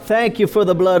Thank you for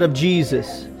the blood of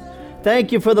Jesus.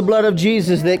 Thank you for the blood of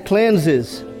Jesus that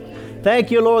cleanses.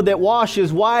 Thank you, Lord, that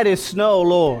washes white as snow,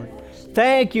 Lord.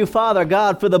 Thank you, Father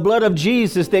God, for the blood of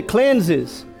Jesus that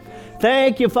cleanses.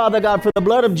 Thank you, Father God, for the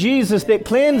blood of Jesus that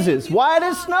cleanses white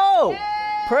as snow.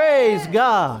 Praise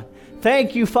God.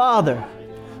 Thank you, Father.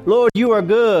 Lord, you are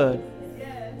good.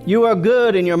 You are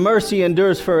good and your mercy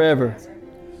endures forever.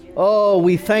 Oh,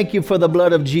 we thank you for the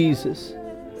blood of Jesus.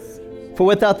 For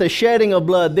without the shedding of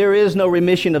blood, there is no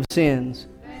remission of sins.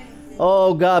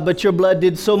 Oh God, but your blood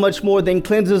did so much more than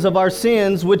cleanses of our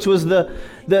sins, which was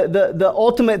the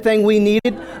ultimate thing we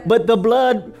needed. But the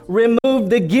blood removed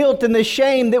the guilt and the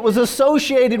shame that was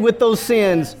associated with those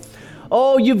sins.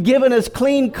 Oh, you've given us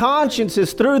clean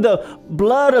consciences through the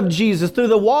blood of Jesus, through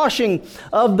the washing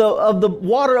of the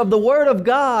water of the Word of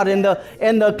God and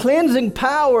the cleansing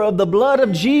power of the blood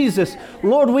of Jesus.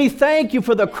 Lord, we thank you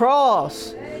for the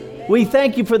cross. We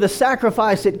thank you for the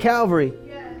sacrifice at Calvary.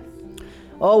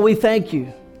 Oh, we thank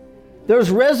you. There's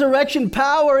resurrection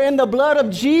power in the blood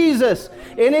of Jesus,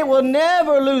 and it will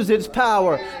never lose its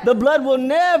power. The blood will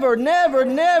never, never,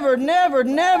 never, never,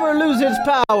 never lose its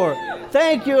power.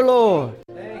 Thank you, Lord.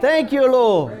 Thank you,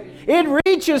 Lord. It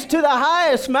reaches to the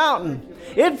highest mountain.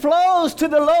 It flows to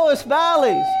the lowest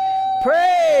valleys.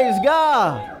 Praise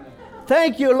God.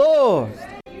 Thank you, Lord.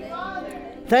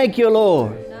 Thank you,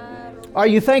 Lord. Are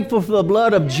you thankful for the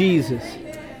blood of Jesus?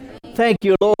 Thank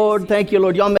you, Lord. Thank you,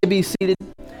 Lord. Y'all may be seated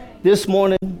this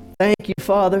morning. Thank you,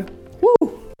 Father.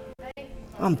 Woo!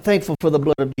 I'm thankful for the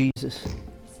blood of Jesus.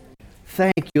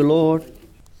 Thank you, Lord.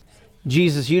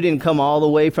 Jesus, you didn't come all the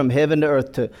way from heaven to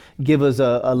earth to give us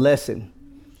a lesson,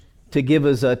 to give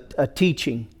us a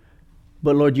teaching.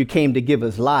 But, Lord, you came to give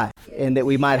us life, and that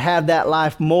we might have that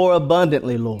life more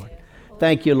abundantly, Lord.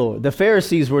 Thank you, Lord. The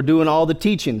Pharisees were doing all the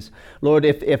teachings. Lord,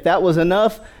 if that was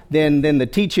enough, then the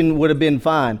teaching would have been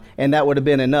fine, and that would have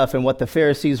been enough, and what the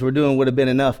Pharisees were doing would have been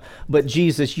enough. But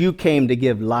Jesus, you came to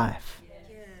give life.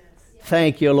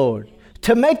 Thank you, Lord.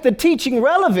 To make the teaching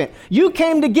relevant, you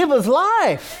came to give us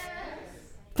life.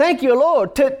 Thank you,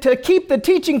 Lord. To keep the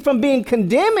teaching from being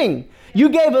condemning, you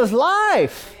gave us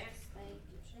life.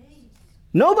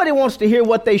 Nobody wants to hear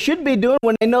what they should be doing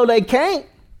when they know they can't.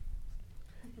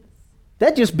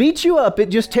 That just beats you up. It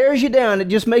just tears you down. It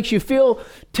just makes you feel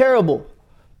terrible,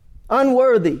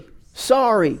 unworthy,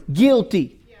 sorry,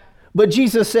 guilty. But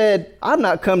Jesus said, I've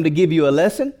not come to give you a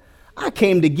lesson. I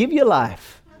came to give you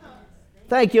life.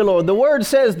 Thank you, Lord. The word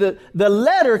says that the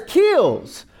letter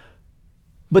kills,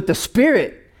 but the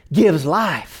Spirit gives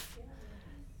life.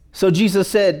 So Jesus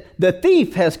said, the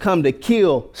thief has come to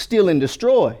kill, steal, and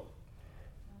destroy.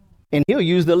 And he'll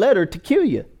use the letter to kill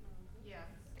you.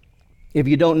 If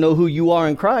you don't know who you are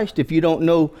in Christ, if you don't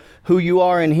know who you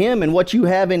are in Him and what you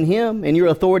have in Him and your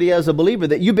authority as a believer,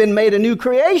 that you've been made a new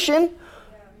creation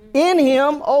in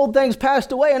Him, old things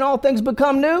passed away and all things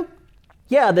become new.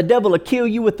 Yeah, the devil will kill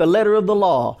you with the letter of the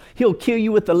law. He'll kill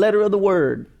you with the letter of the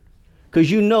word,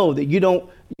 because you know that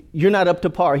you're not up to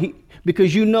par.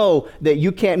 Because you know that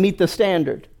you can't meet the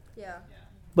standard.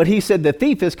 But he said, the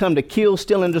thief has come to kill,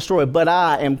 steal, and destroy, but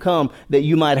I am come that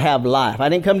you might have life. I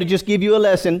didn't come to just give you a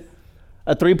lesson,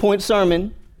 a 3-point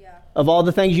sermon of all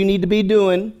the things you need to be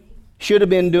doing, should have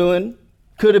been doing,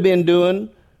 could have been doing,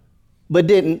 but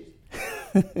didn't.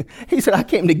 He said, I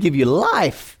came to give you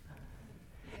life.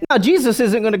 Now, Jesus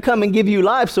isn't going to come and give you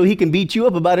life so he can beat you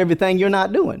up about everything you're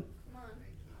not doing.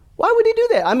 Why would he do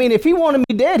that? I mean, if he wanted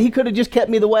me dead, he could have just kept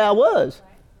me the way I was.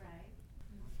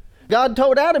 God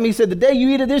told Adam, he said, the day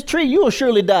you eat of this tree, you will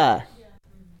surely die.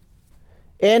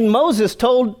 And Moses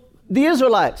told the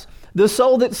Israelites, the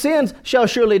soul that sins shall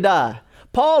surely die.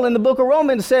 Paul in the book of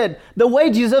Romans said, the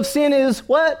wages of sin is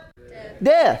what?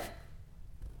 Death.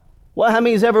 Well, how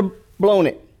many's ever blown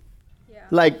it?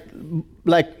 Like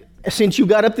since you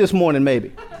got up this morning,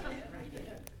 maybe.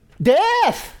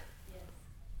 Death.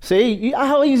 See,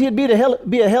 how easy it'd be to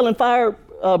be a hell and fire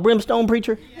brimstone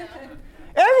preacher?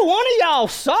 Every one of y'all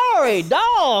sorry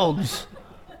dogs.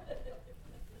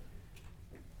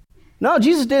 No,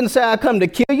 Jesus didn't say I come to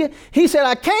kill you. He said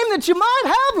I came that you might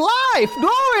have life.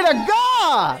 Glory to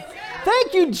God.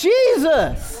 Thank you,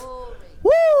 Jesus.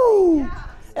 Woo.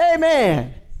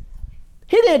 Amen.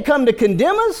 He didn't come to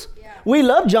condemn us. We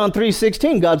love John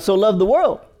 3:16. God so loved the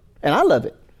world, and I love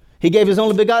it. He gave his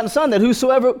only begotten Son, that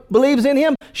whosoever believes in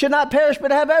him should not perish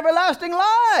but have everlasting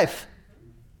life.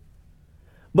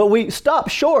 But we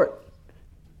stopped short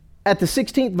at the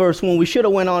 16th verse when we should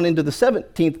have went on into the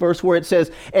 17th verse, where it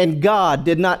says, and God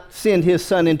did not send his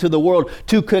Son into the world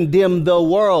to condemn the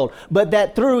world, but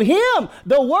that through him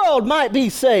the world might be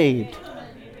saved.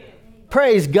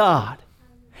 Praise God.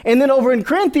 And then over in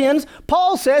Corinthians,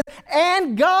 Paul says,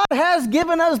 and God has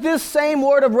given us this same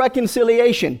word of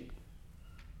reconciliation.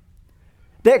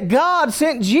 That God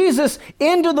sent Jesus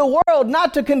into the world,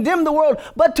 not to condemn the world,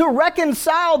 but to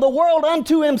reconcile the world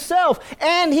unto himself.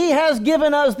 And he has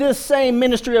given us this same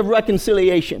ministry of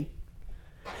reconciliation.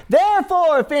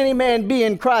 Therefore, if any man be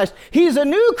in Christ, he's a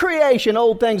new creation.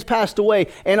 Old things passed away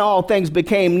and all things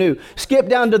became new. Skip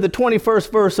down to the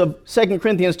 21st verse of 2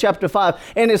 Corinthians chapter 5.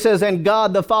 And it says, and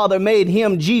God the Father made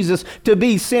him, Jesus, to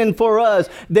be sin for us,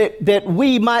 that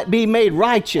we might be made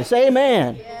righteous.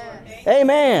 Amen. Yes.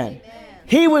 Amen.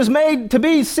 He was made to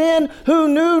be sin who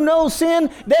knew no sin,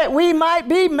 that we might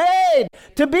be made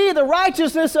to be the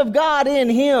righteousness of God in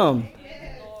him.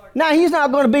 Now, he's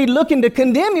not going to be looking to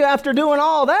condemn you after doing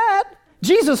all that.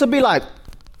 Jesus will be like,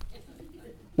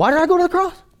 why did I go to the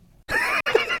cross?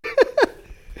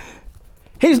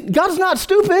 God's not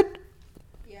stupid.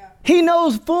 Yeah. He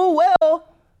knows full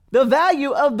well the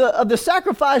value of the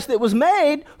sacrifice that was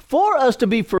made for us to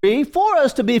be free, for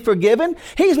us to be forgiven.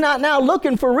 He's not now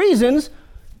looking for reasons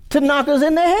to knock us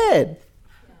in the head,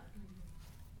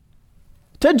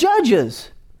 to judge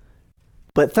us.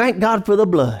 But thank God for the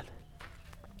blood.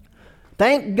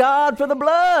 Thank God for the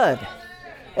blood.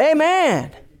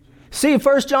 Amen. See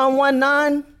 1 John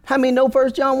 1:9. How many know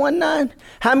 1 John 1:9?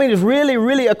 How many is really,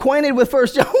 really acquainted with 1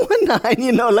 John 1:9?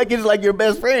 You know, like it's like your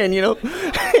best friend, you know.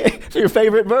 It's your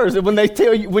favorite verse. And when they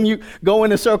tell you, when you go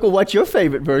in a circle, what's your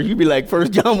favorite verse? You be like,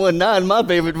 1 John 1:9, my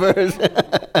favorite verse.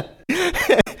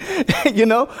 You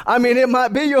know, I mean, it might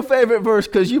be your favorite verse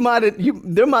because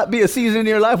there might be a season in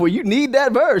your life where you need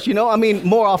that verse, you know, I mean,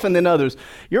 more often than others.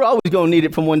 You're always going to need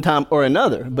it from one time or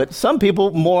another, but some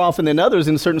people more often than others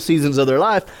in certain seasons of their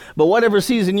life. But whatever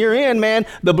season you're in, man,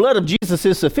 the blood of Jesus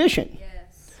is sufficient.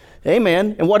 Yes.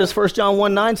 Amen. And what does 1 John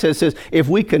 1:9 says? It says, if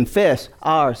we confess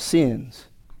our sins.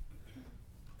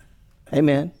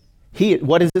 Amen.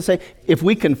 What does it say? If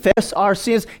we confess our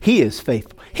sins, he is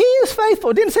faithful. He is faithful.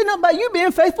 It didn't say nothing about you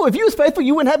being faithful. If you was faithful,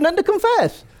 you wouldn't have nothing to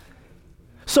confess.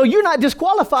 So you're not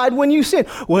disqualified when you sin.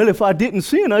 Well, if I didn't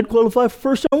sin, I'd qualify for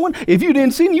 1 John 1. If you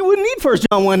didn't sin, you wouldn't need 1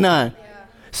 John 1:9. Yeah.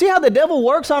 See how the devil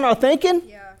works on our thinking?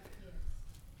 Yeah.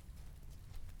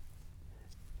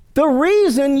 The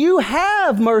reason you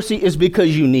have mercy is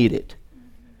because you need it.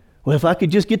 Well, if I could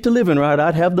just get to living right,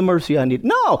 I'd have the mercy I need.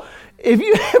 No, if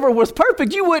you ever was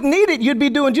perfect, you wouldn't need it. You'd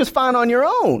be doing just fine on your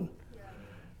own.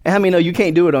 And how many know you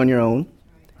can't do it on your own?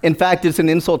 In fact, it's an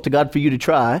insult to God for you to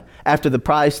try after the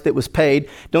price that was paid.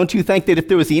 Don't you think that if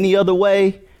there was any other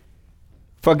way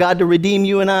for God to redeem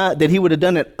you and I, that he would have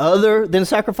done it other than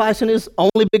sacrificing his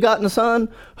only begotten son,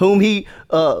 whom he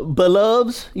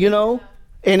beloves, you know,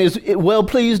 and is well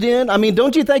pleased in? I mean,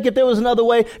 don't you think if there was another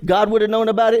way, God would have known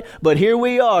about it? But here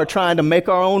we are trying to make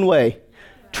our own way,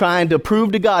 trying to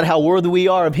prove to God how worthy we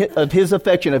are of his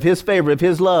affection, of his favor, of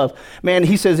his love. Man,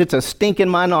 he says it's a stink in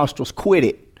my nostrils. Quit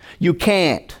it. You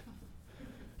can't.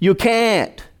 You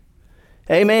can't.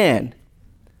 Amen.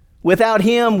 Without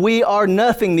him, we are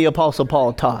nothing, the Apostle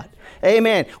Paul taught.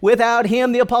 Amen. Without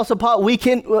him, the Apostle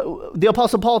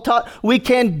Paul taught, we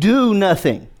can do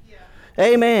nothing.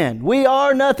 Amen. We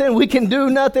are nothing. We can do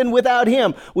nothing without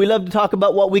him. We love to talk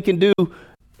about what we can do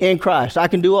in Christ. I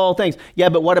can do all things. Yeah,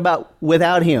 but what about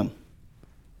without him?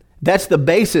 That's the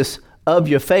basis of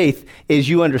your faith, is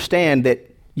you understand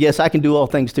that, yes, I can do all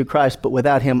things through Christ, but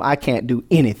without him, I can't do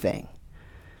anything.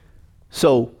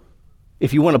 So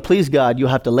if you want to please God, you'll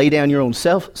have to lay down your own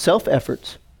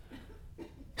self-efforts.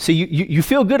 See, you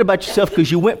feel good about yourself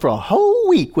because you went for a whole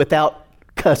week without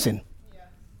cussing.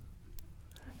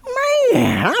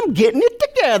 Man, I'm getting it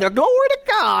together. Glory to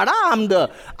God.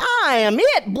 I am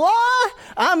it, boy.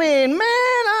 I mean,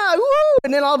 man, woo.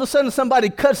 And then all of a sudden somebody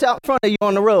cuts out in front of you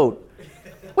on the road.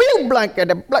 Wheel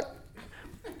blanket, blank.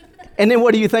 And then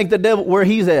what do you think the devil, where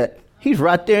he's at? He's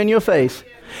right there in your face.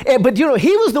 But you know,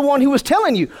 he was the one who was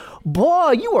telling you,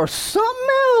 boy, you are something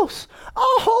else. A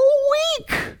whole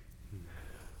week.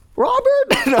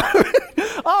 Robert,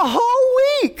 a whole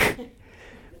week.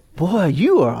 Boy,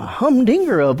 you are a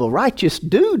humdinger of a righteous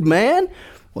dude, man.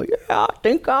 Well, yeah, I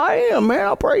think I am, man.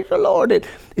 I praise the Lord.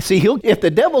 See, if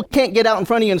the devil can't get out in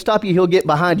front of you and stop you, he'll get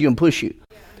behind you and push you.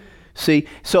 Yeah. See,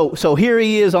 so here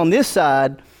he is on this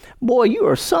side. Boy, you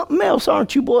are something else,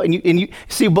 aren't you, boy? And you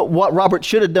see, but what Robert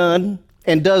should have done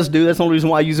and does do, that's the only reason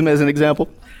why I use him as an example.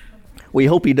 We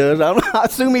hope he does. I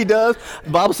assume he does.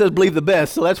 The Bible says believe the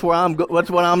best, so that's what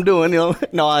I'm doing. You know,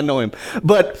 no, I know him,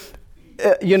 but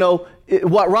you know.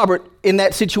 What Robert in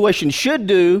that situation should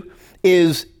do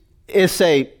is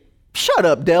say, shut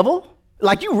up, devil.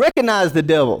 Like you recognize the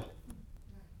devil.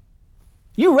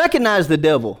 You recognize the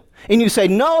devil. And you say,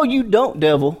 no, you don't,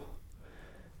 devil.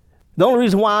 The only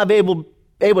reason why I'm able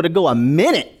to go a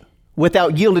minute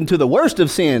without yielding to the worst of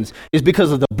sins is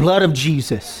because of the blood of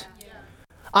Jesus.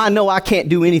 I know I can't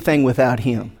do anything without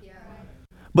him.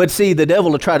 But see, the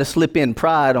devil will try to slip in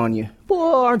pride on you. Boy,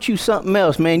 aren't you something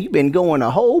else, man? You've been going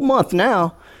a whole month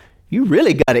now. You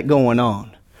really got it going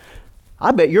on.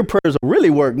 I bet your prayers will really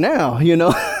work now, you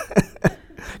know.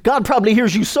 God probably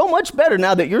hears you so much better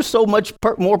now that you're so much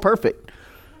more perfect.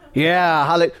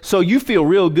 Yeah, so you feel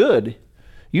real good.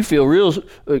 You feel real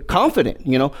confident,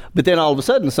 you know. But then all of a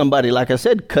sudden, somebody, like I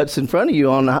said, cuts in front of you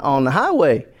on the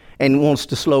highway and wants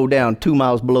to slow down 2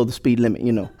 miles below the speed limit,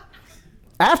 you know.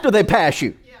 After they pass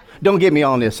you. Don't get me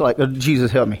on this. Like,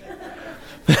 Jesus, help me.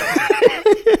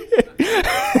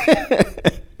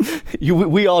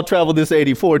 We all travel this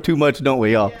 84 too much, don't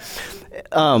we, y'all?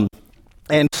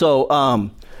 And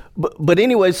so, but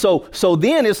anyway, so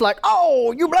then it's like,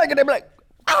 oh, you black, and they're like,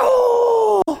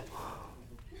 oh.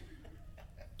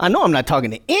 I know I'm not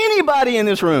talking to anybody in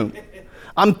this room.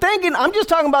 I'm just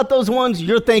talking about those ones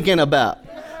you're thinking about.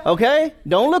 Okay?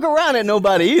 Don't look around at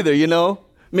nobody either, you know.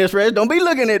 Miss Reg, don't be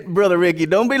looking at Brother Ricky.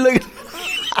 Don't be looking.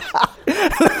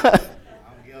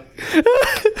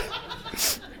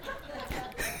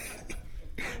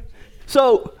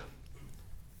 So,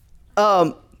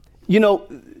 you know,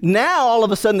 now all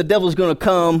of a sudden the devil's going to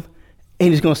come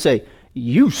and he's going to say,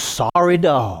 you sorry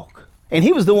dog. And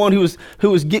he was the one who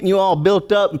was getting you all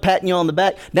built up and patting you on the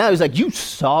back. Now he's like, you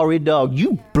sorry dog.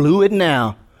 You blew it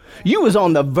now. You was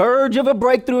on the verge of a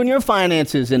breakthrough in your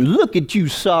finances. And look at you,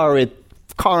 sorry,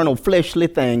 carnal, fleshly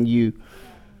thing, you.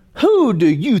 Who do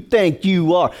you think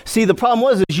you are? See, the problem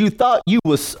was is you thought you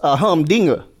was a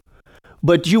humdinger,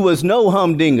 but you was no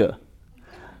humdinger.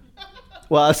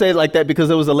 Well, I say it like that because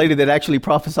there was a lady that actually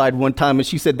prophesied one time, and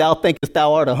she said, thou thinkest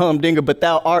thou art a humdinger, but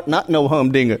thou art not no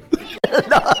humdinger.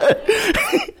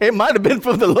 It might have been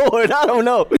from the Lord. I don't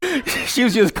know. She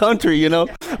was just country, you know.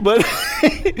 But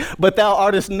but thou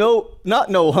artest not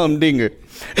no humdinger.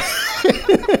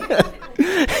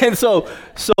 And so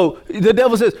the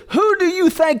devil says, who do you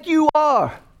think you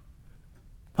are?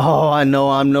 Oh, I know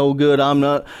I'm no good. I'm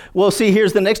not. Well, see,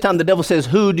 here's the next time the devil says,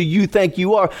 who do you think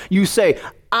you are? You say,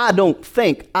 I don't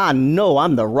think, I know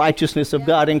I'm the righteousness of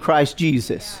God in Christ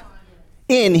Jesus.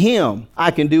 In him,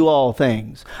 I can do all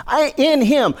things. In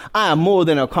him, I am more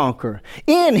than a conqueror.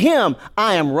 In him,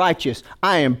 I am righteous.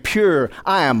 I am pure.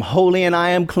 I am holy and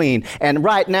I am clean. And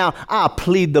right now, I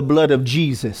plead the blood of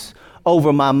Jesus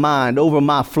over my mind, over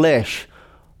my flesh,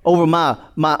 over my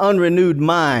unrenewed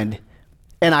mind.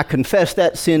 And I confess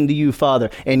that sin to you, Father.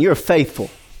 And you're faithful.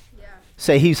 Yeah.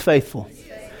 Say, he's faithful.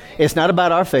 It's not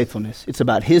about our faithfulness. It's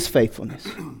about his faithfulness.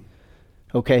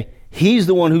 Okay? He's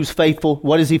the one who's faithful.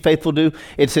 What does he faithful do?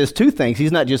 It says two things.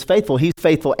 He's not just faithful. He's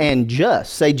faithful and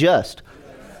just. Say just.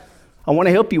 I want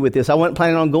to help you with this. I wasn't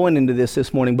planning on going into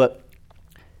this morning, but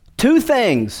two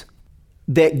things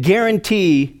that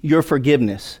guarantee your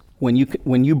forgiveness when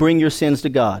you bring your sins to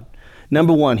God.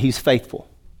 Number one, he's faithful.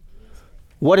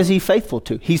 What is he faithful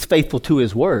to? He's faithful to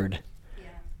his word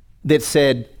that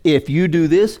said, if you do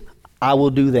this, I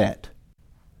will do that.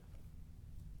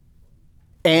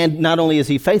 And not only is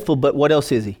he faithful, but what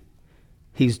else is he?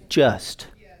 He's just.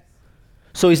 Yes.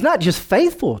 So he's not just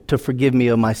faithful to forgive me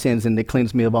of my sins and to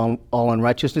cleanse me of all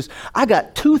unrighteousness. I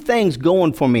got two things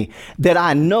going for me that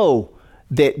I know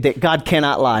that God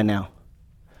cannot lie now.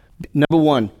 Number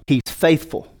one, he's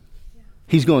faithful.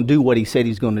 He's going to do what he said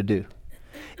he's going to do.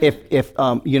 If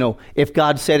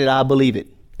God said it, I believe it.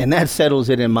 And that settles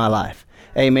it in my life.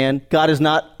 Amen. God is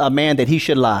not a man that he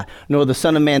should lie, nor the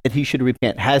son of man that he should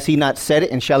repent. Has he not said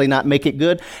it, and shall he not make it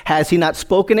good? Has he not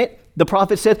spoken it, the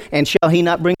prophet said, and shall he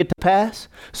not bring it to pass?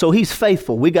 So he's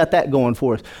faithful. We got that going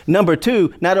for us. Number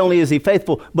two, not only is he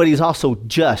faithful, but he's also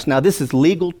just. Now, this is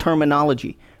legal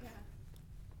terminology.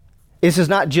 This is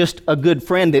not just a good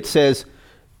friend that says,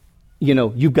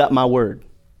 you've got my word,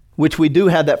 which we do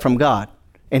have that from God.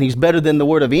 And he's better than the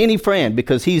word of any friend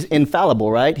because he's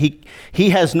infallible, right? He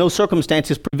has no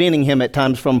circumstances preventing him at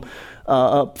times from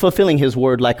fulfilling his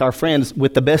word, like our friends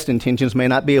with the best intentions may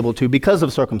not be able to because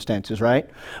of circumstances, right?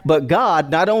 But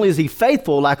God, not only is he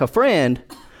faithful like a friend,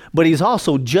 but he's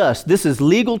also just. This is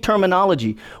legal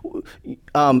terminology.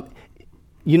 A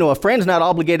friend's not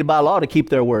obligated by law to keep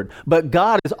their word, but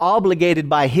God is obligated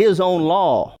by his own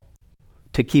law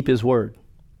to keep his word.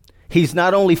 He's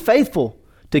not only faithful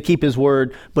to keep his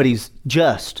word, but he's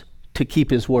just to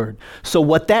keep his word. So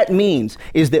what that means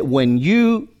is that when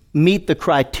you meet the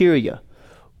criteria,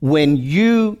 when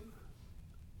you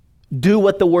do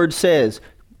what the word says,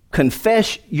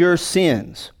 confess your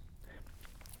sins,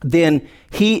 then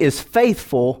he is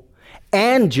faithful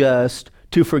and just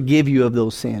to forgive you of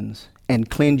those sins and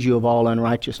cleanse you of all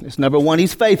unrighteousness. Number one,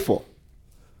 he's faithful.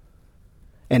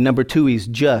 And number two, he's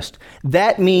just.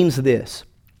 That means this,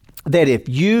 that if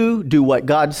you do what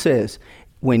God says,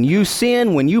 when you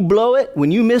sin, when you blow it,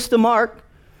 when you miss the mark,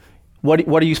 what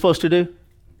are you supposed to do?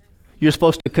 You're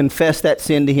supposed to confess that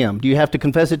sin to him. Do you have to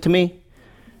confess it to me?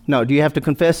 No. Do you have to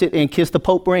confess it and kiss the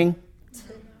Pope ring?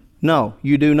 No,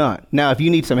 you do not. Now, if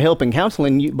you need some help and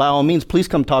counseling, by all means, please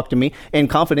come talk to me in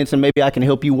confidence, and maybe I can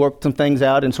help you work some things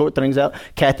out and sort things out.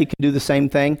 Kathy can do the same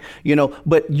thing,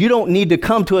 but you don't need to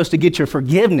come to us to get your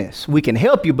forgiveness. We can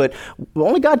help you, but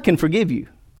only God can forgive you.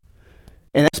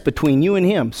 And that's between you and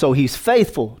him. So he's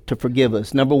faithful to forgive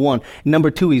us, number one.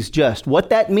 Number two, he's just. What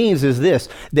that means is this,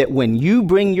 that when you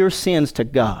bring your sins to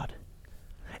God,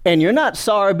 and you're not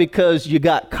sorry because you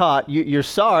got caught. You're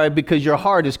sorry because your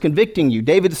heart is convicting you.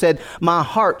 David said, my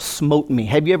heart smote me.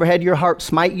 Have you ever had your heart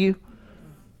smite you?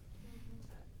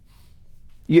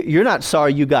 You're not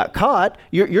sorry you got caught.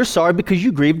 You're sorry because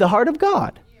you grieved the heart of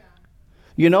God.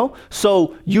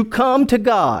 So you come to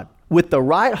God with the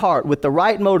right heart, with the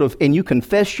right motive, and you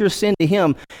confess your sin to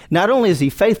him. Not only is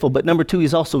he faithful, but number two,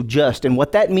 he's also just. And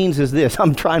what that means is this.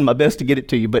 I'm trying my best to get it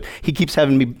to you, but he keeps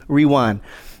having me rewind.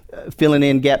 Filling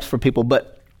in gaps for people,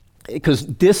 but because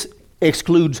this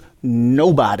excludes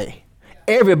nobody.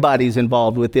 Everybody's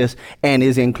involved with this and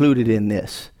is included in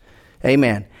this.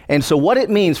 Amen. And so what it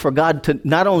means for God to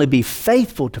not only be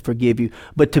faithful to forgive you,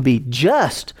 but to be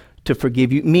just to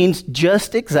forgive you means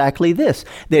just exactly this,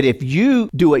 that if you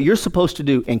do what you're supposed to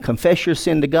do and confess your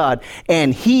sin to God,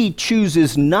 and he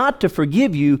chooses not to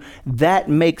forgive you, that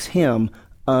makes him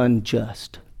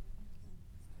unjust.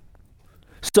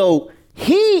 So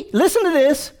listen to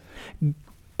this.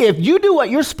 If you do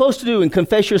what you're supposed to do and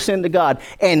confess your sin to God,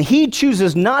 and he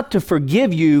chooses not to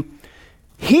forgive you,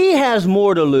 he has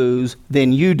more to lose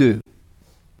than you do.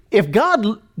 If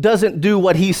God doesn't do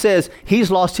what he says, he's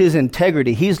lost his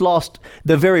integrity. He's lost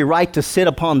the very right to sit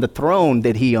upon the throne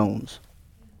that he owns.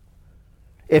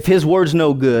 If his word's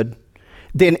no good,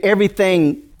 then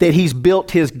everything that he's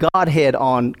built his Godhead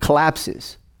on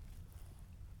collapses.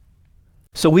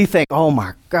 So we think, oh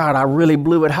my God, I really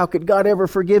blew it. How could God ever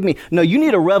forgive me? No, you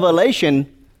need a revelation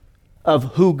of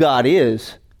who God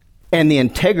is and the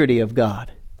integrity of God.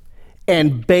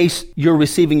 And you're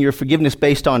receiving your forgiveness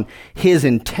based on his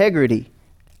integrity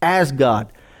as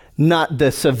God, not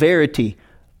the severity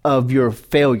of your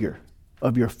failure,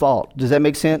 of your fault. Does that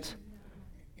make sense?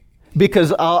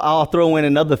 Because I'll throw in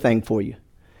another thing for you,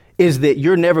 is that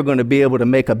you're never going to be able to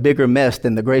make a bigger mess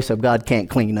than the grace of God can't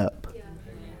clean up.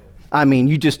 I mean,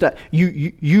 you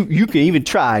can even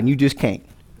try and you just can't.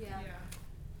 Yeah.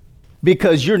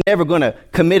 Because you're never going to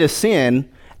commit a sin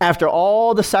after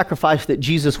all the sacrifice that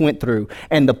Jesus went through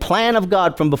and the plan of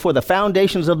God from before the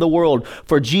foundations of the world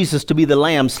for Jesus to be the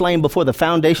lamb slain before the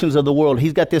foundations of the world.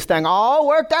 He's got this thing all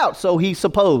worked out, so he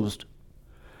supposed.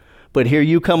 But here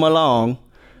you come along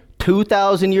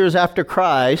 2,000 years after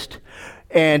Christ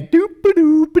and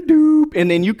doop-a-doop-a-doop,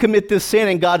 and then you commit this sin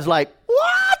and God's like,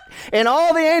 what? And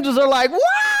all the angels are like,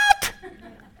 what?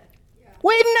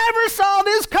 We never saw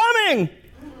this coming.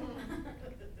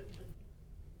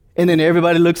 And then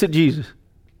everybody looks at Jesus.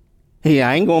 Hey,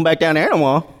 I ain't going back down there no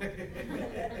more.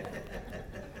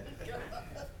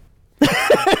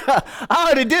 I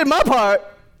already did my part.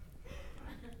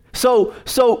 So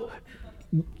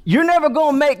you're never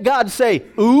going to make God say,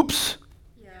 oops.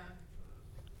 Yeah.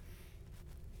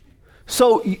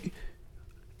 So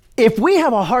if we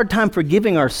have a hard time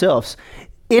forgiving ourselves,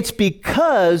 it's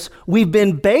because we've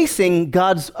been basing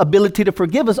God's ability to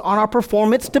forgive us on our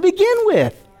performance to begin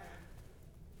with.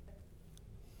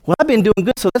 Well, I've been doing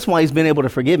good, so that's why he's been able to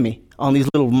forgive me on these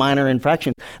little minor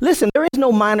infractions. Listen, there is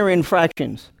no minor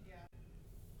infractions.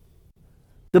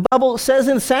 The Bible says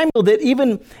in Samuel that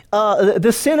even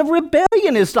the sin of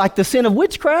rebellion is like the sin of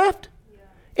witchcraft.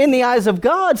 In the eyes of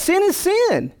God, sin is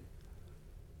sin.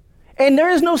 And there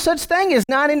is no such thing as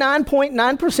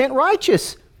 99.9%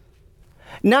 righteous.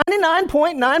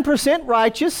 99.9%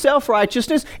 righteous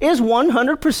self-righteousness is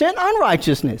 100%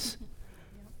 unrighteousness.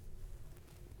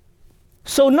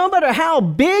 So no matter how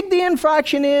big the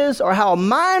infraction is or how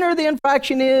minor the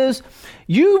infraction is,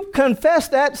 you confess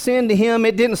that sin to him.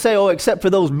 It didn't say, oh, except for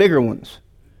those bigger ones.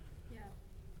 Yeah.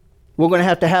 We're going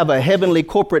to have a heavenly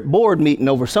corporate board meeting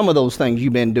over some of those things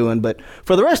you've been doing. But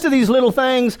for the rest of these little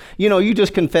things, you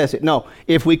just confess it. No,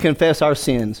 if we confess our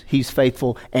sins, he's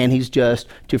faithful and he's just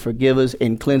to forgive us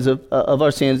and cleanse of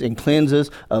our sins and cleanse us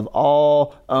of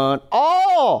all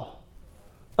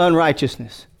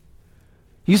unrighteousness.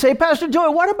 You say, Pastor Joy,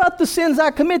 what about the sins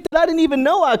I commit that I didn't even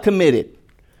know I committed?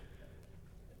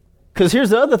 Because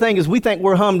here's the other thing is we think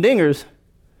we're humdingers.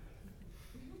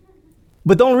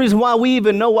 But the only reason why we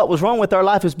even know what was wrong with our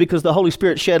life is because the Holy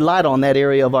Spirit shed light on that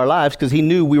area of our lives, because he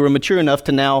knew we were mature enough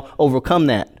to now overcome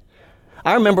that.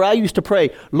 I remember I used to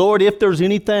pray, Lord, if there's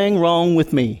anything wrong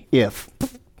with me, if.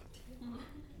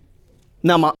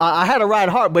 Now, I had a right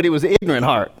heart, but it was an ignorant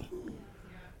heart.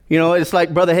 You know, it's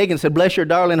like Brother Hagin said, bless your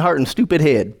darling heart and stupid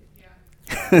head.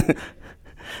 Yeah.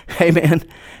 Amen.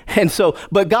 And so,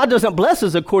 but God doesn't bless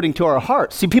us according to our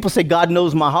heart. See, people say God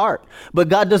knows my heart, but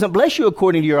God doesn't bless you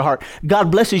according to your heart. God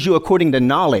blesses you according to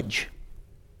knowledge.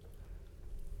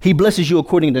 He blesses you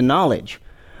according to knowledge.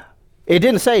 It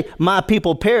didn't say my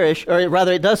people perish, or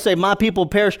rather it does say my people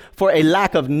perish for a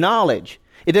lack of knowledge.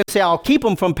 It didn't say I'll keep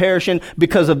them from perishing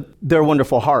because of their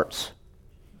wonderful hearts.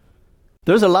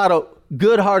 There's a lot of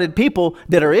good-hearted people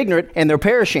that are ignorant and they're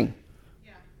perishing.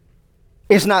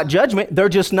 It's not judgment. They're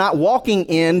just not walking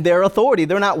in their authority.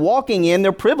 They're not walking in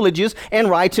their privileges and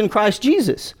rights in Christ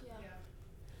Jesus.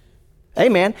 Yeah.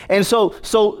 Amen. And so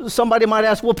somebody might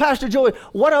ask, well, Pastor Joey,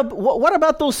 what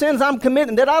about those sins I'm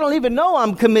committing that I don't even know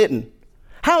I'm committing?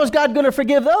 How is God going to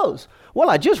forgive those? Well,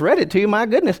 I just read it to you. My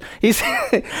goodness. He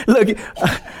said, look,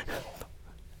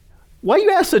 why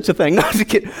you ask such a thing? No, 1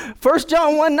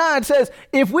 John 1:9 says,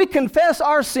 if we confess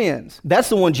our sins, that's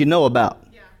the ones you know about.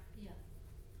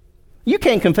 You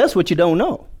can't confess what you don't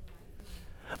know.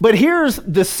 But here's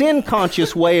the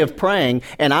sin-conscious way of praying,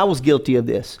 and I was guilty of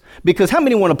this. Because how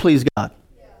many want to please God?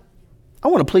 I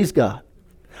want to please God.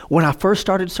 When I first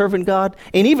started serving God,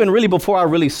 and even really before I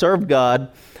really served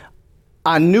God,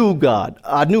 I knew God.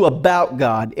 I knew about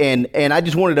God, and I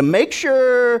just wanted to make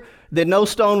sure that no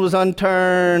stone was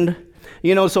unturned.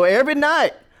 You know, so every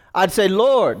night I'd say,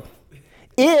 Lord,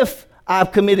 if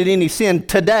I've committed any sin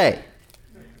today,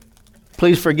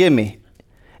 please forgive me.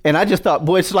 And I just thought,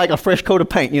 boy, it's like a fresh coat of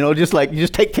paint, you know, just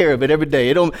take care of it every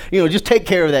day. Just take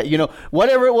care of that, you know,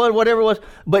 whatever it was.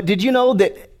 But did you know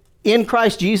that in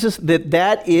Christ Jesus,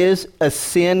 that is a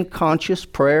sin-conscious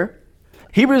prayer?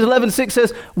 Hebrews 11:6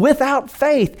 says, without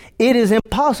faith, it is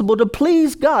impossible to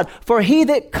please God, for he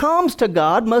that comes to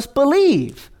God must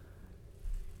believe.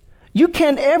 You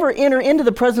can't ever enter into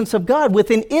the presence of God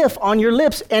with an if on your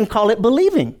lips and call it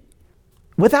believing.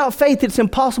 Without faith, it's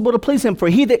impossible to please him, for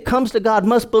he that comes to God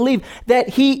must believe that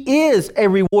he is a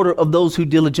rewarder of those who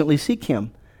diligently seek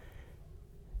him.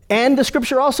 And the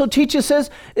scripture also teaches,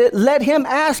 says, let him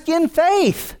ask in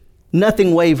faith,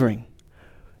 nothing wavering.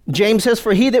 James says,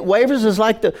 for he that wavers is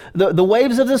like the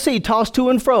waves of the sea, tossed to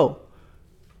and fro.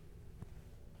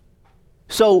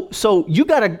 So you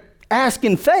got to ask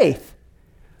in faith.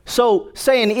 So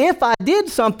saying, if I did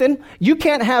something, you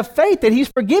can't have faith that he's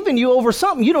forgiven you over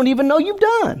something you don't even know you've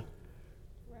done.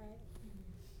 Right.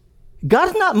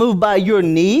 God's not moved by your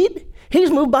need.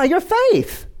 He's moved by your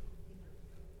faith.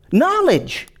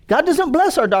 Knowledge. God doesn't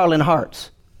bless our darling hearts.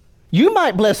 You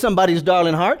might bless somebody's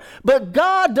darling heart, but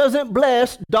God doesn't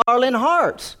bless darling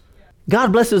hearts.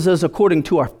 God blesses us according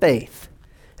to our faith.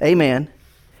 Amen.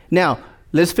 Now,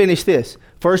 let's finish this.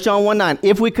 1 John 1:9,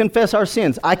 if we confess our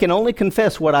sins, I can only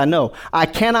confess what I know. I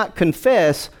cannot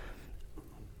confess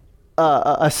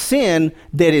a sin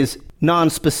that is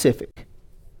non-specific.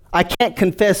 I can't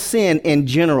confess sin in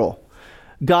general.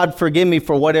 God, forgive me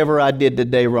for whatever I did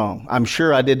today wrong. I'm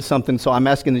sure I did something, so I'm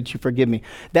asking that you forgive me.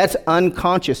 That's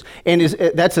unconscious, and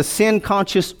that's a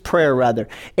sin-conscious prayer, rather.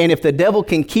 And if the devil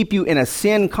can keep you in a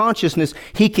sin consciousness,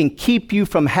 he can keep you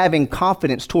from having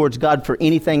confidence towards God for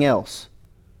anything else.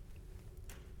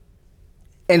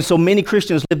 And so many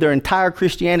Christians live their entire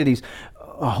Christianities.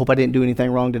 Oh, I hope I didn't do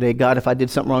anything wrong today. God, if I did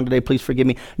something wrong today, please forgive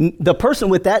me. The person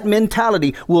with that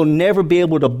mentality will never be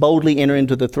able to boldly enter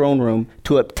into the throne room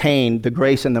to obtain the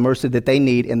grace and the mercy that they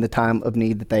need in the time of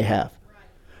need that they have.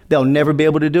 They'll never be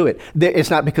able to do it. It's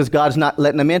not because God's not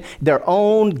letting them in. Their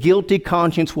own guilty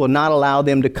conscience will not allow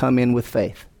them to come in with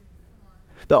faith.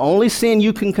 The only sin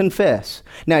you can confess.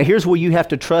 Now, here's where you have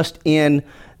to trust in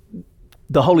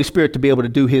the Holy Spirit to be able to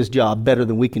do his job better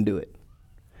than we can do it.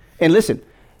 And listen,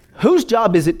 whose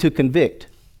job is it to convict?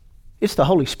 It's the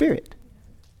Holy Spirit.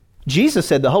 Jesus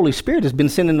said the Holy Spirit has been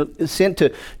sent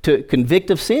to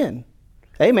convict of sin.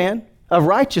 Amen. Of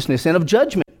righteousness and of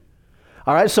judgment.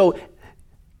 All right, so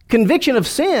conviction of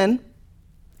sin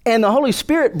and the Holy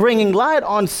Spirit bringing light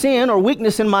on sin or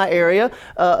weakness in my area,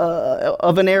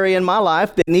 of an area in my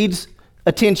life that needs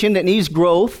attention, that needs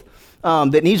growth,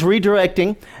 that needs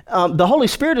redirecting. The Holy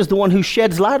Spirit is the one who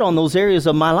sheds light on those areas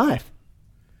of my life.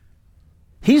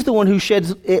 He's the one who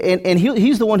sheds, and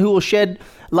he's the one who will shed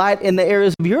light in the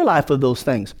areas of your life of those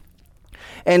things.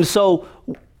 And so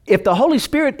if the Holy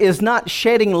Spirit is not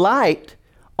shedding light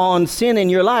on sin in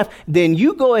your life, then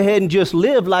you go ahead and just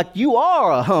live like you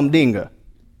are a humdinger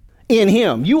In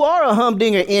him. You are a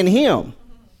humdinger in him.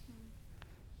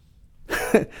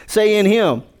 Say in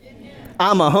him.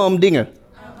 I'm a humdinger.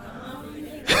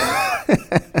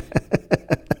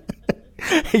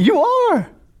 You are.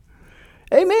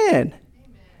 Amen.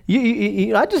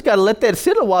 I just got to let that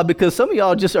sit a while, because some of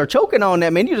y'all just are choking on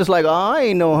that, man. You're just like, oh, I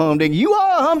ain't no humdinger. You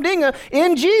are a humdinger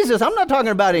in Jesus. I'm not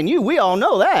talking about in you. We all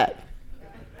know that.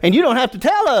 And you don't have to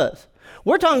tell us.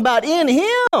 We're talking about in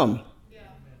him.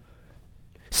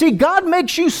 See, God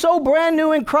makes you so brand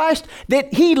new in Christ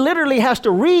that he literally has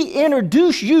to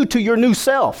reintroduce you to your new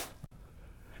self.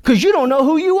 Because you don't know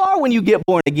who you are when you get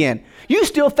born again. You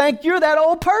still think you're that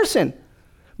old person.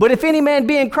 But if any man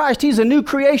be in Christ, he's a new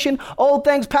creation. Old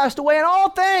things passed away, and all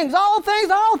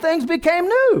things became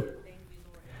new.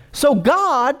 So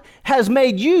God has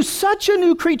made you such a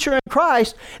new creature in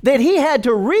Christ that he had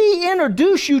to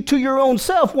reintroduce you to your own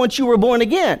self once you were born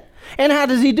again. And how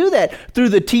does he do that? Through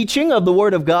the teaching of the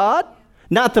word of God,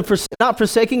 not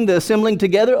forsaking the assembling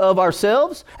together of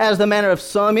ourselves, as the manner of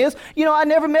some is. You know, I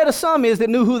never met a some is that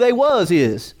knew who they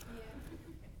is.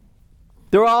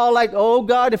 They're all like, oh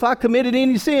God, if I committed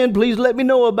any sin, please let me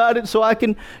know about it so I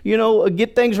can,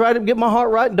 get things right and get my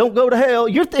heart right and don't go to hell.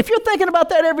 If you're thinking about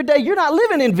that every day, you're not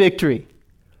living in victory.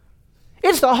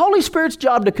 It's the Holy Spirit's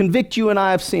job to convict you and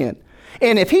I of sin.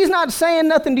 And if he's not saying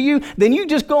nothing to you, then you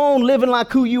just go on living like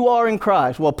who you are in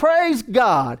Christ. Well, praise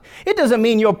God. It doesn't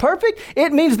mean you're perfect.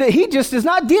 It means that he just is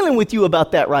not dealing with you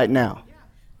about that right now. Yeah,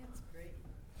 that's great.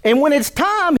 And when it's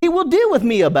time, he will deal with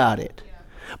me about it. Yeah.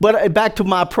 But back to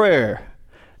my prayer.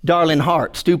 Darling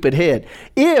heart, stupid head.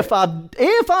 If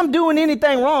I'm doing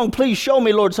anything wrong, please show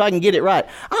me, Lord, so I can get it right.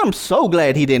 I'm so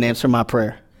glad he didn't answer my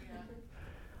prayer. Yeah.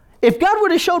 If God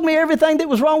would have showed me everything that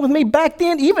was wrong with me back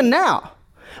then, even now,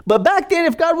 but back then,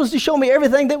 if God was to show me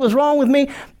everything that was wrong with me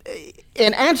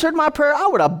and answered my prayer, I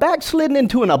would have backslidden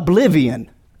into an oblivion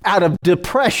out of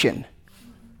depression,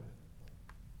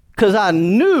 because I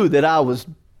knew that I was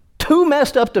too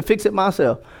messed up to fix it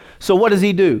myself. So what does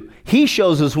he do? He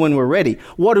shows us when we're ready.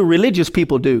 What do religious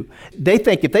people do? They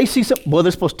think if they see something, well,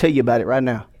 they're supposed to tell you about it right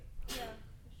now.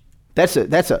 They threw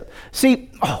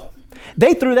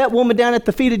that woman down at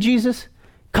the feet of Jesus,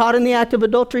 caught in the act of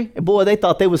adultery, and boy, they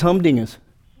thought they was humdingers.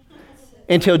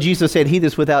 Until Jesus said, he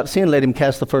that's without sin, let him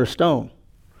cast the first stone.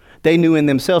 They knew in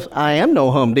themselves, I am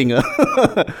no humdinger.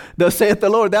 Thus saith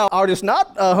the Lord, thou art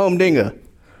not a humdinger.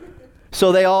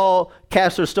 So they all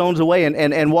cast their stones away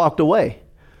and walked away.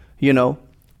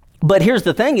 But here's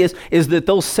the thing is that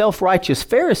those self-righteous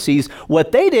Pharisees,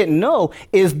 what they didn't know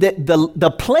is that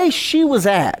the place she was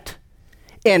at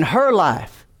in her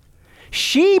life,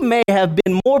 she may have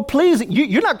been more pleasing.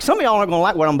 Some of y'all aren't going to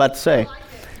like what I'm about to say.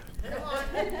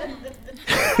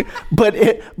 But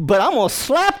I'm going to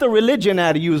slap the religion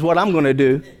out of you is what I'm going to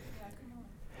do.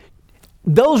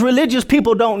 Those religious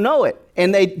people don't know it,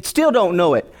 and they still don't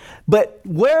know it. But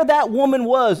where that woman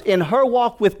was in her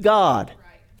walk with God,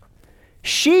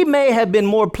 she may have been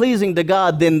more pleasing to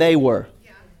God than they were.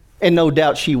 Yeah. And no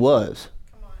doubt she was.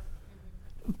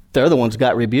 They're the ones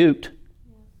got rebuked.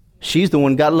 She's the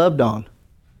one got loved on.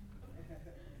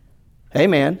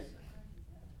 Amen.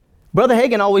 Brother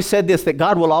Hagin always said this, that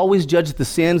God will always judge the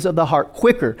sins of the heart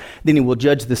quicker than he will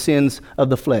judge the sins of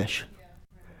the flesh.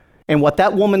 And what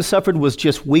that woman suffered was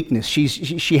just weakness.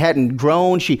 She hadn't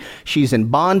grown. She's in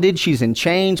bondage. She's in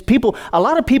chains. A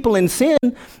lot of people in sin,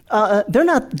 they're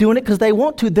not doing it because they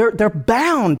want to. They're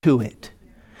bound to it.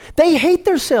 They hate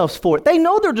themselves for it. They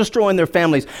know they're destroying their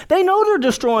families. They know they're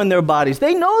destroying their bodies.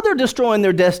 They know they're destroying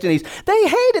their destinies. They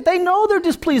hate it. They know they're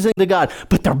displeasing to God,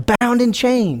 but they're bound in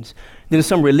chains. Then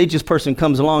some religious person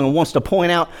comes along and wants to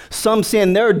point out some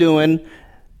sin they're doing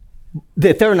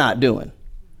that they're not doing.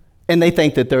 And they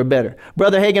think that they're better.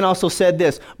 Brother Hagin also said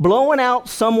this, blowing out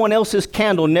someone else's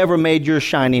candle never made yours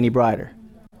shine any brighter.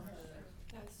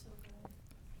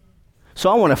 So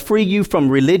I want to free you from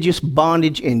religious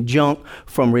bondage and junk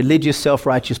from religious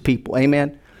self-righteous people.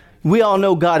 Amen. We all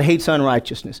know God hates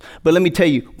unrighteousness. But let me tell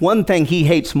you, one thing he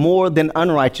hates more than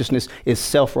unrighteousness is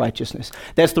self-righteousness.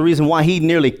 That's the reason why he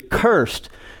nearly cursed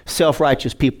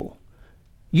self-righteous people.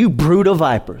 You brood of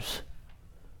vipers.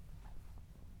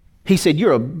 He said,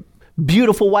 you're a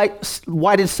beautiful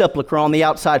whited sepulcher on the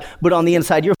outside, but on the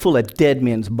inside, you're full of dead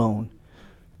men's bone.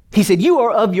 He said, you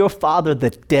are of your father, the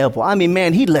devil. I mean,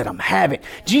 man, he let them have it.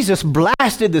 Jesus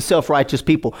blasted the self-righteous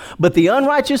people, but the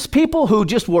unrighteous people who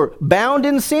just were bound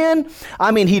in sin,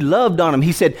 I mean, he loved on them.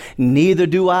 He said, neither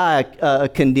do I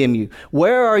condemn you.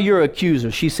 Where are your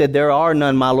accusers? She said, there are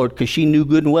none, my Lord, because she knew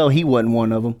good and well he wasn't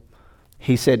one of them.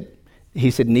 He said,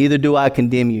 neither do I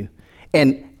condemn you.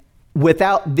 And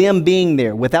without them being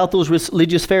there, without those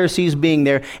religious Pharisees being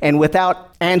there, and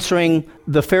without answering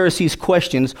the Pharisees'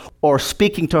 questions or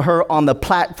speaking to her on the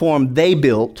platform they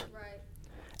built,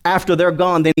 after they're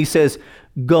gone, then he says,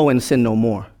 go and sin no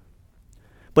more.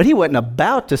 But he wasn't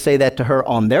about to say that to her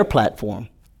on their platform.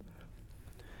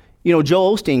 You know,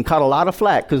 Joel Osteen caught a lot of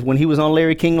flack because when he was on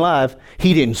Larry King Live,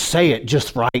 he didn't say it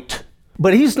just right.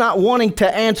 But he's not wanting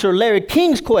to answer Larry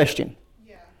King's question.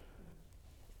 Yeah.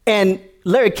 And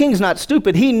Larry King's not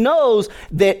stupid. He knows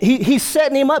that he's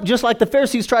setting him up just like the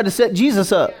Pharisees tried to set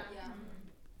Jesus up.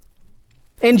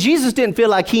 Yeah. And Jesus didn't feel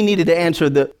like he needed to answer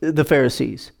the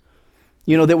Pharisees,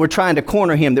 you know, that were trying to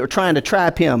corner him, that were trying to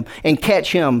trap him and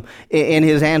catch him in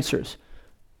his answers.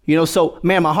 You know, so,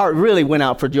 man, my heart really went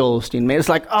out for Joel Osteen, man. It's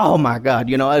like, oh, my God,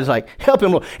 you know, I was like, help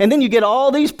him, Lord. And then you get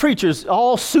all these preachers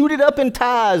all suited up in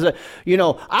ties. You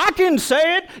know, I can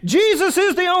say it. Jesus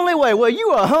is the only way. Well,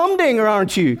 you a humdinger,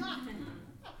 aren't you?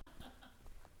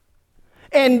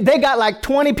 And they got like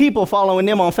 20 people following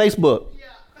them on Facebook.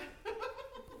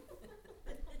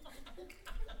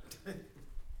 Yeah.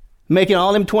 Making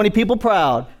all them 20 people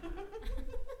proud.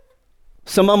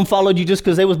 Some of them followed you just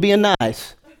because they was being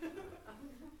nice.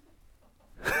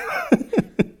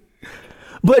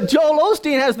 But Joel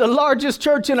Osteen has the largest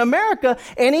church in America,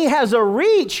 and he has a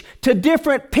reach to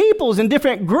different peoples and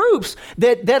different groups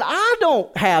that I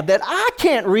don't have, that I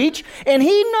can't reach. And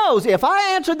he knows if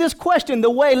I answer this question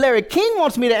the way Larry King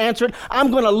wants me to answer it,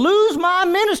 I'm going to lose my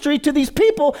ministry to these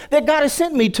people that God has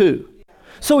sent me to.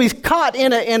 So he's caught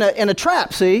in a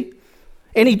trap, see?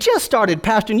 And he just started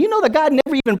pastoring. You know, the guy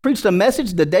never even preached a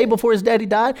message the day before his daddy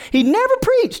died. He never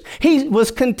preached. He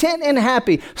was content and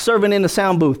happy serving in the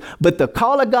sound booth. But the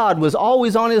call of God was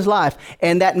always on his life.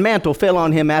 And that mantle fell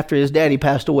on him after his daddy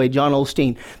passed away, John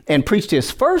Osteen, and preached his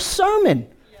first sermon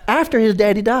after his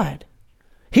daddy died.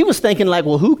 He was thinking like,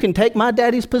 well, who can take my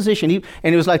daddy's position?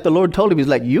 And it was like the Lord told him, he's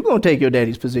like, you're going to take your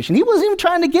daddy's position. He wasn't even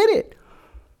trying to get it.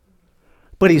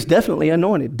 But he's definitely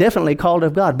anointed, definitely called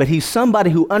of God. But he's somebody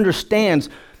who understands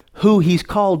who he's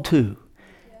called to.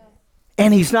 Yeah.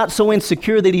 And he's not so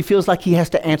insecure that he feels like he has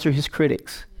to answer his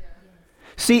critics. Yeah.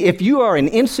 See, if you are an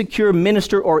insecure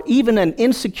minister or even an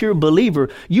insecure believer,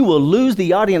 you will lose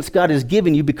the audience God has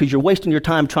given you because you're wasting your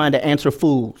time trying to answer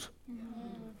fools.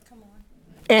 Come on.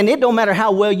 And it don't matter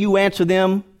how well you answer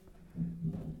them,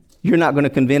 you're not going to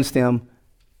convince them.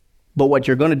 But what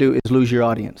you're going to do is lose your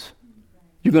audience.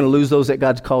 You're going to lose those that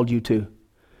God's called you to.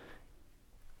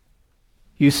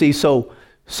 You see, so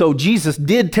Jesus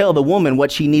did tell the woman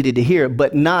what she needed to hear,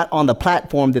 but not on the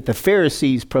platform that the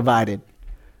Pharisees provided.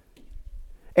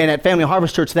 And at Family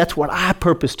Harvest Church, that's what I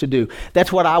purpose to do.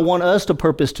 That's what I want us to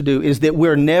purpose to do, is that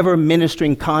we're never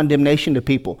ministering condemnation to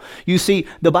people. You see,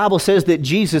 the Bible says that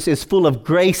Jesus is full of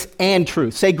grace and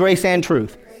truth. Say grace and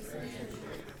truth. Grace and truth.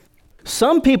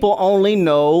 Some people only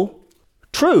know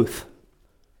truth.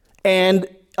 And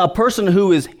a person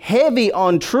who is heavy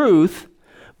on truth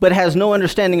but has no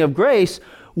understanding of grace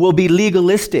will be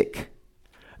legalistic.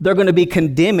 They're going to be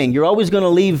condemning. You're always going to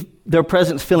leave their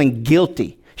presence feeling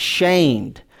guilty,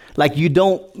 shamed, like you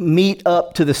don't meet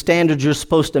up to the standards you're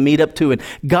supposed to meet up to, and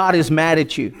God is mad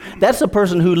at you. That's a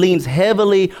person who leans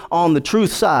heavily on the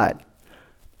truth side.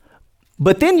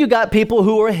 But then you got people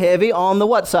who are heavy on the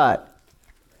what side?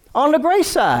 On the grace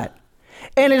side.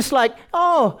 And it's like,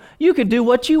 oh, you can do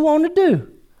what you want to do.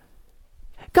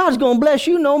 God's going to bless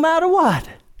you no matter what.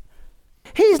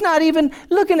 He's not even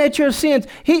looking at your sins.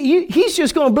 He's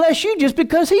just going to bless you just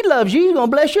because he loves you. He's going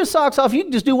to bless your socks off. You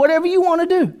can just do whatever you want to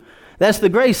do. That's the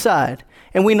grace side.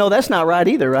 And we know that's not right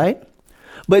either, right?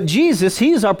 But Jesus,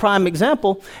 he's our prime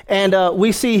example. And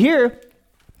we see here,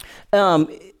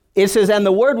 it says, and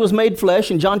the Word was made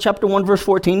flesh, in John chapter 1, verse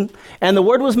 14, and the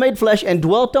Word was made flesh and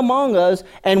dwelt among us,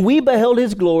 and we beheld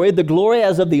his glory, the glory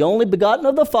as of the only begotten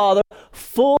of the Father,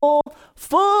 full.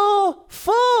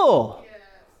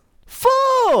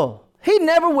 He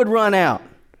never would run out.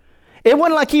 It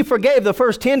wasn't like he forgave the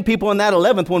first 10 people, and that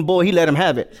 11th one, boy, he let him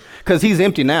have it, because he's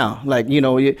empty now. Like, you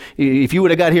know, if you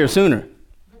would have got here sooner.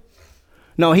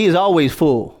 No, he is always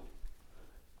full.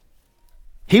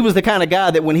 He was the kind of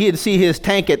guy that when he'd see his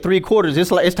tank at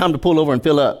 3/4, it's time to pull over and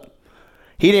fill up.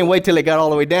 He didn't wait till it got all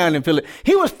the way down and fill it.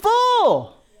 He was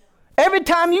full. Every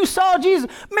time you saw Jesus,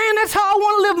 man, that's how I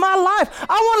want to live my life.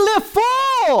 I want to live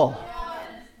full.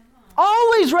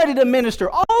 Always ready to minister,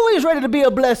 always ready to be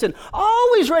a blessing,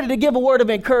 always ready to give a word of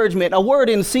encouragement, a word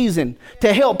in season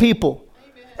to help people.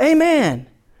 Amen.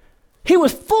 He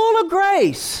was full of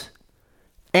grace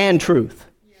and truth.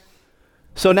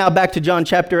 So now back to John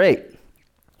chapter 8.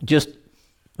 Just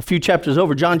a few chapters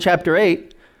over, John chapter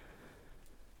 8,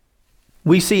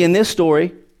 we see in this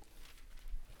story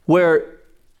where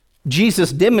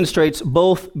Jesus demonstrates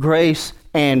both grace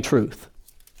and truth.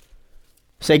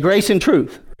 Say grace and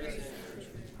truth.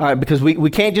 All right, because we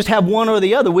can't just have one or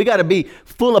the other. We got to be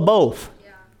full of both.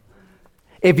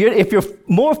 If you're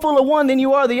more full of one than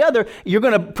you are the other, you're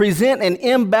going to present an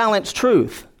imbalanced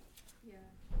truth.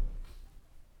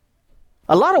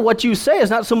 A lot of what you say is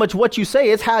not so much what you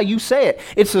say, it's how you say it.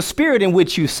 It's the spirit in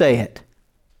which you say it.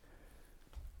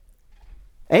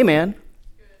 Amen.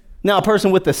 Now, a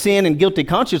person with a sin and guilty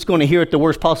conscience is going to hear it the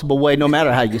worst possible way, no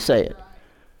matter how you say it.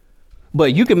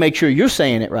 But you can make sure you're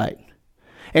saying it right.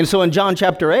 And so in John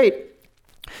chapter 8,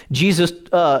 Jesus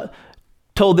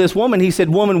told this woman, he said,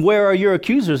 "Woman, where are your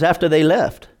accusers after they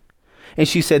left?" And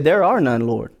she said, "There are none,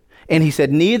 Lord." And he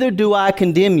said, "Neither do I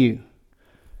condemn you."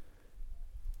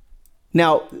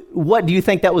 Now, what do you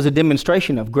think that was a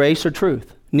demonstration of, grace or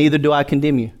truth? Neither do I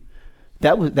condemn you.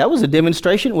 That was a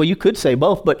demonstration. Well, you could say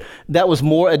both, but that was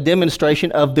more a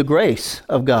demonstration of the grace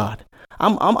of God.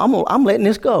 I'm letting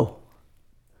this go.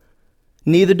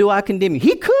 Neither do I condemn you.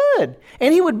 He could,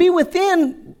 and he would be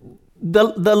within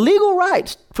the legal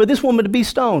rights for this woman to be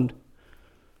stoned.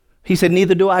 He said,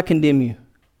 "Neither do I condemn you."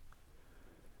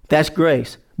 That's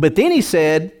grace. But then he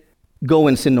said, "Go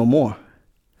and sin no more."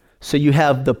 So you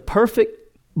have the perfect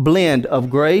blend of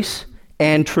grace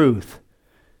and truth.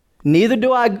 Neither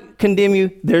do I condemn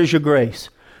you. There's your grace.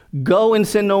 Go and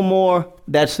sin no more.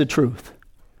 That's the truth.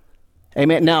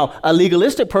 Amen. Now, a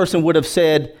legalistic person would have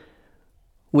said,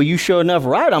 "Well, you sure enough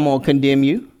right, I'm going to condemn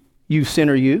you, you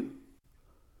sinner, you.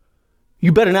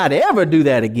 You better not ever do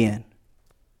that again."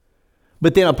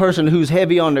 But then a person who's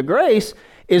heavy on the grace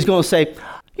is going to say,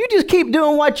 "You just keep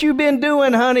doing what you've been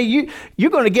doing, honey.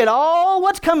 You're going to get all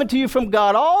what's coming to you from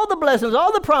God, all the blessings,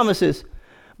 all the promises."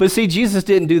 But see, Jesus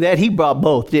didn't do that. He brought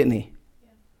both, didn't he? Yeah.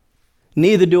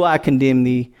 "Neither do I condemn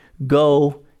thee.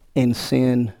 Go and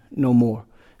sin no more."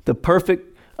 The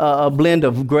perfect blend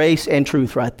of grace and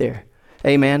truth right there.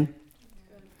 Amen.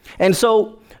 And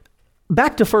so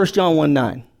back to 1 John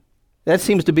 1:9. That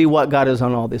seems to be what got us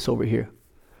on all this over here.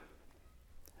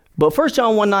 But 1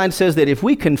 John 1:9 says that if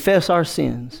we confess our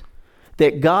sins,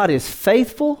 that God is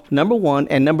faithful, number one,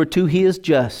 and number two, he is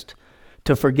just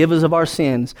to forgive us of our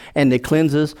sins and to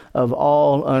cleanse us of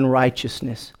all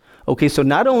unrighteousness. Okay, so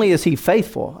not only is he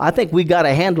faithful, I think we got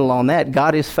a handle on that.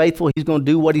 God is faithful. He's going to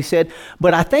do what he said.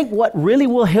 But I think what really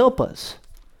will help us,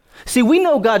 see, we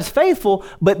know God's faithful,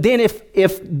 but then if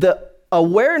the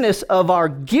awareness of our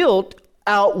guilt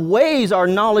outweighs our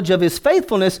knowledge of his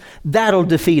faithfulness, that'll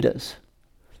defeat us.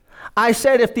 I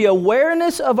said if the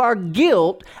awareness of our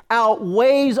guilt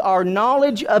outweighs our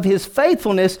knowledge of his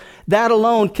faithfulness, that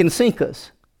alone can sink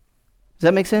us. Does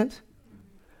that make sense?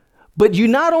 But you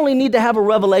not only need to have a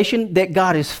revelation that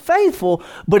God is faithful,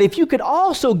 but if you could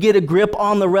also get a grip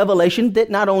on the revelation that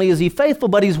not only is he faithful,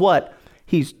 but he's what?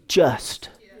 He's just.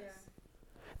 Yes.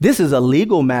 This is a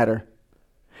legal matter.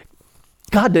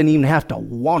 God doesn't even have to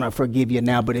want to forgive you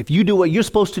now, but if you do what you're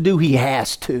supposed to do, he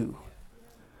has to.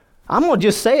 I'm going to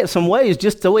just say it some ways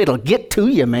just so it'll get to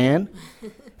you, man.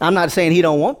 I'm not saying he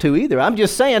don't want to either. I'm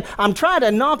just saying I'm trying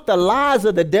to knock the lies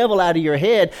of the devil out of your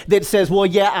head that says, "Well,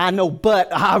 yeah, I know, but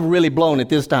I've really blown it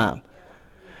this time."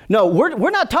 No,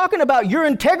 we're not talking about your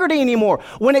integrity anymore.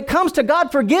 When it comes to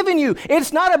God forgiving you,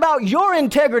 it's not about your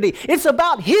integrity. It's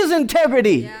about his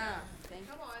integrity. Yeah.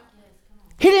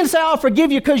 He didn't say, "I'll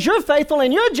forgive you because you're faithful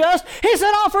and you're just." He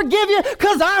said, "I'll forgive you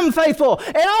because I'm faithful,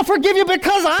 and I'll forgive you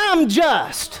because I'm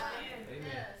just."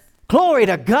 Amen. Glory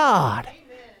to God.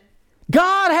 Amen.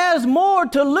 God has more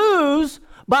to lose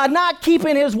by not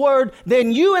keeping his word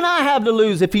than you and I have to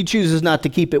lose if he chooses not to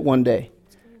keep it one day.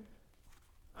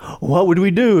 What would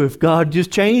we do if God just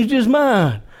changed his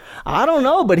mind? I don't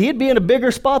know, but he'd be in a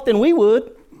bigger spot than we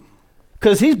would.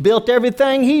 Because he's built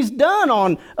everything he's done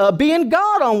on being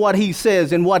God on what he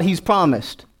says and what he's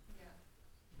promised.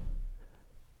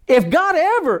 If God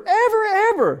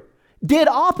ever did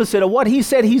opposite of what he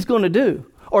said he's going to do,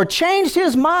 or changed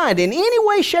his mind in any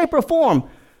way, shape, or form,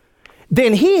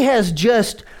 then he has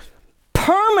just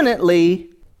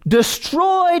permanently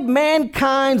destroyed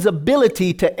mankind's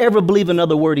ability to ever believe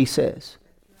another word he says.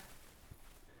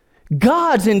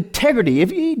 God's integrity.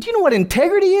 Do you know what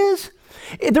integrity is?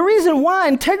 The reason why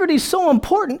integrity is so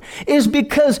important is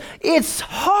because it's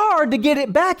hard to get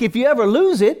it back if you ever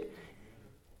lose it,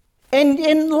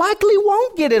 and likely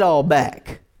won't get it all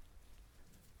back.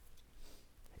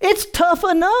 It's tough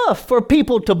enough for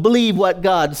people to believe what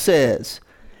God says,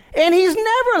 and he's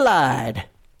never lied.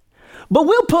 But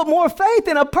we'll put more faith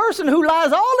in a person who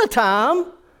lies all the time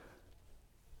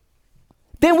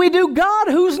than we do God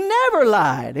who's never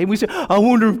lied. And we say, "I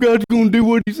wonder if God's going to do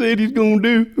what he said he's going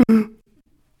to do."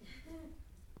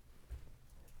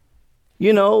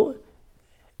 you know,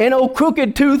 and old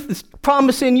Crooked Tooth is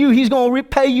promising you he's going to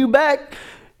repay you back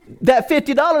that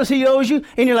 $50 he owes you.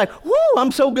 And you're like, whoo,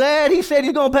 I'm so glad he said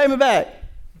he's going to pay me back.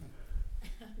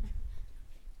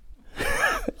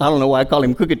 I don't know why I call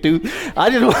him Crooked Tooth.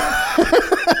 I just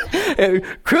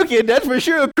crooked, that's for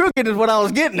sure. Crooked is what I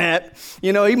was getting at.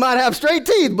 You know, he might have straight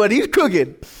teeth, but he's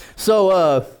crooked.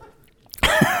 So,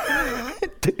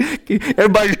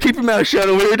 everybody just keep your mouth shut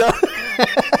over here, dog.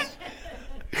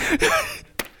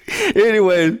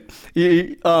 Anyway,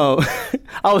 I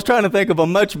was trying to think of a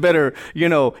much better,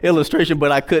 illustration,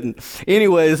 but I couldn't.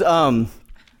 Anyways,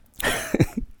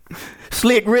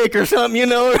 Slick Rick or something,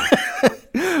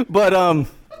 but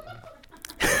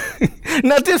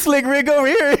not this Slick Rick over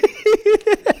here.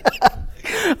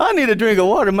 I need a drink of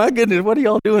water. My goodness, what are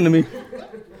y'all doing to me?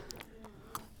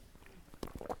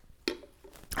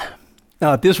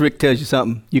 Now, if this Rick tells you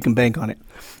something, you can bank on it.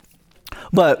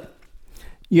 But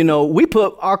we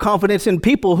put our confidence in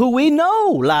people who we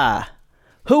know lie,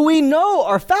 who we know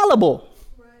are fallible.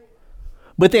 Right.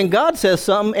 But then God says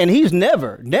something and he's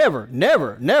never lied.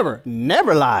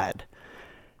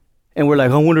 And we're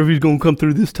like, I wonder if he's going to come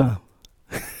through this time.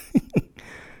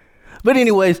 But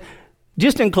anyways,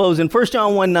 just in closing, 1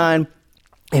 John 1:9,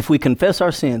 if we confess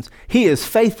our sins, he is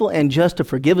faithful and just to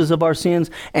forgive us of our sins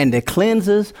and to cleanse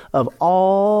us of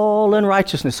all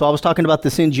unrighteousness. So I was talking about the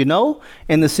sins you know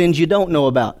and the sins you don't know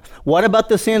about. What about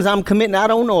the sins I'm committing I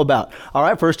don't know about? All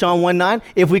right, 1 John 1:9,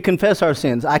 if we confess our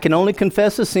sins, I can only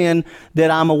confess a sin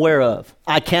that I'm aware of.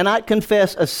 I cannot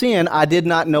confess a sin I did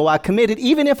not know I committed,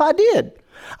 even if I did.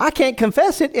 I can't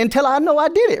confess it until I know I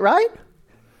did it, right?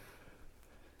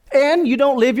 And you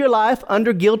don't live your life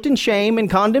under guilt and shame and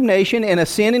condemnation and a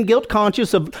sin and guilt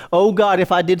conscious of, oh God,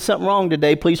 if I did something wrong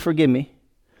today, please forgive me.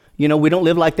 We don't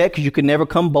live like that because you can never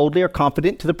come boldly or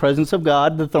confident to the presence of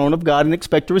God, the throne of God, and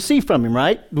expect to receive from him,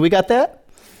 right? Do we got that?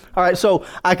 All right, so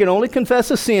I can only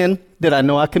confess a sin that I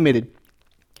know I committed.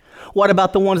 What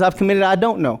about the ones I've committed I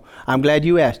don't know? I'm glad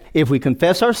you asked. If we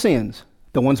confess our sins,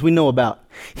 the ones we know about,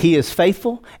 he is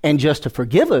faithful and just to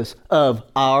forgive us of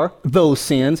those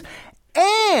sins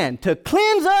and to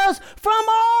cleanse us from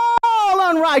all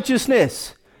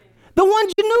unrighteousness. The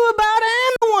ones you knew about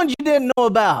and the ones you didn't know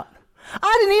about.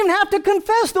 I didn't even have to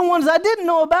confess the ones I didn't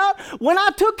know about. When I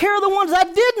took care of the ones I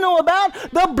did know about,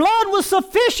 the blood was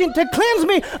sufficient to cleanse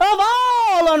me of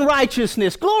all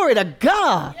unrighteousness. Glory to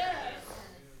God.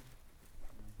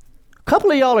 A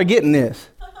couple of y'all are getting this.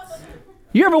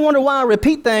 You ever wonder why I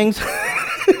repeat things?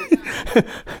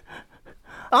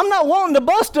 I'm not wanting the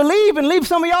bus to leave and leave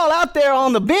some of y'all out there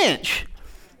on the bench.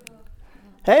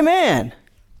 Amen.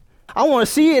 I want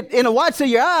to see it in the whites of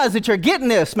your eyes that you're getting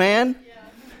this, man.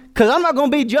 Because I'm not going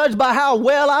to be judged by how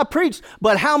well I preached,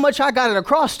 but how much I got it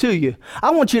across to you.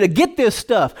 I want you to get this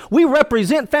stuff. We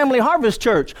represent Family Harvest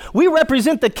Church. We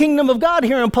represent the kingdom of God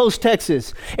here in Post,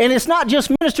 Texas. And it's not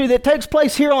just ministry that takes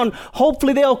place here on,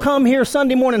 hopefully they'll come here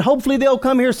Sunday morning. Hopefully they'll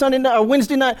come here Sunday night or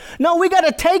Wednesday night. No, we got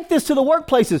to take this to the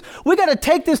workplaces. We got to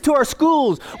take this to our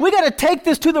schools. We got to take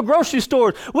this to the grocery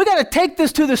stores. We got to take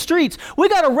this to the streets. We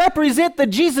got to represent the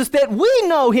Jesus that we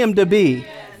know him to be.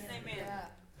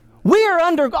 We are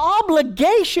under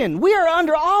obligation. We are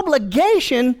under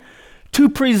obligation to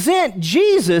present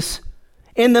Jesus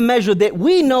in the measure that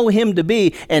we know him to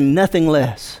be and nothing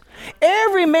less.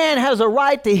 Every man has a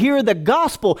right to hear the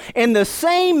gospel in the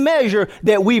same measure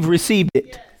that we've received it.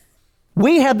 Yes.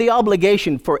 We have the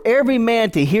obligation for every man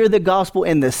to hear the gospel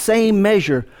in the same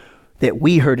measure that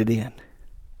we heard it in.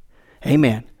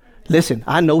 Amen. Listen,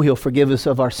 I know he'll forgive us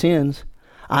of our sins.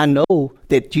 I know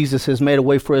that Jesus has made a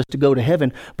way for us to go to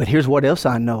heaven, but here's what else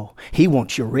I know. He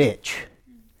wants you rich.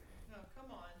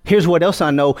 Here's what else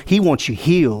I know. He wants you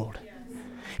healed.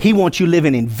 He wants you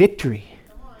living in victory.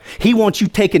 He wants you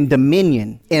taking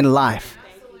dominion in life.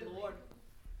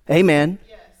 Amen.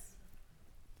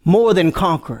 More than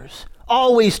conquerors.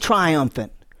 Always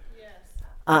triumphant.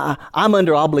 I'm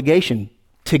under obligation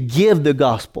to give the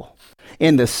gospel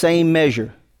in the same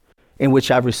measure in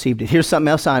which I've received it. Here's something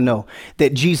else I know,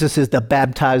 that Jesus is the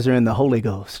baptizer in the Holy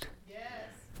Ghost. Yes.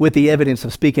 With the evidence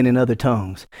of speaking in other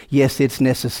tongues. Yes, it's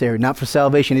necessary. Not for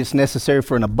salvation, it's necessary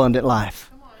for an abundant life.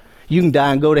 You can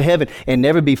die and go to heaven and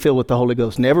never be filled with the Holy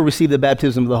Ghost, never receive the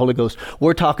baptism of the Holy Ghost.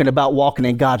 We're talking about walking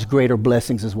in God's greater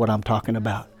blessings is what I'm talking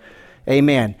about.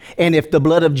 Amen. And if the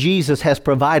blood of Jesus has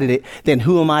provided it, then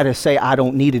who am I to say I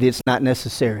don't need it? It's not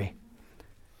necessary.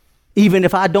 Even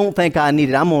if I don't think I need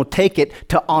it, I'm going to take it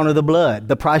to honor the blood,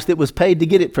 the price that was paid to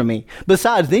get it for me.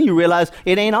 Besides, then you realize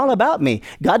it ain't all about me.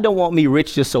 God don't want me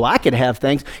rich just so I could have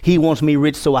things. He wants me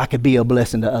rich so I could be a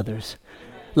blessing to others.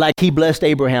 Like he blessed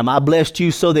Abraham. I blessed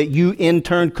you so that you in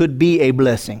turn could be a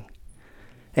blessing.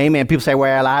 Amen. People say,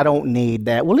 well, I don't need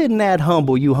that. Well, isn't that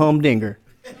humble, you humdinger?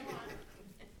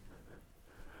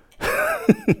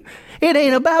 It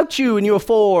ain't about you and your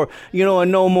four,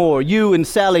 and no more. You and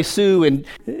Sally Sue and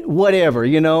whatever,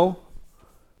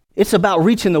 It's about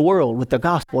reaching the world with the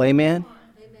gospel. Amen.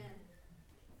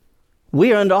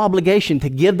 We are under obligation to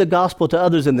give the gospel to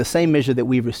others in the same measure that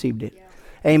we've received it.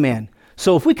 Yeah. Amen.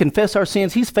 So if we confess our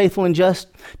sins, he's faithful and just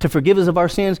to forgive us of our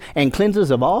sins and cleanse us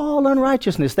of all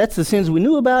unrighteousness. That's the sins we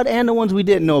knew about and the ones we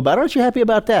didn't know about. Aren't you happy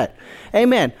about that?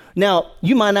 Amen. Now,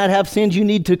 you might not have sins you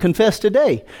need to confess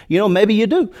today. Maybe you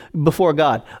do before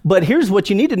God. But here's what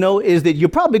you need to know is that you're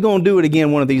probably going to do it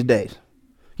again one of these days.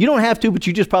 You don't have to, but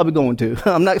you're just probably going to.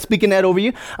 I'm not speaking that over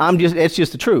you. It's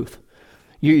just the truth.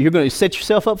 You're going to set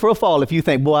yourself up for a fall if you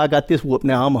think, boy, I got this whoop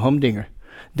now, I'm a humdinger.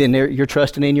 Then you're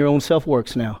trusting in your own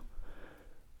self-works now.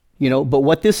 But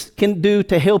what this can do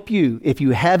to help you, if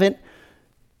you haven't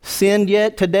sinned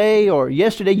yet today or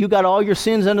yesterday, you got all your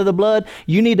sins under the blood,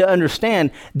 you need to understand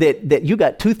that you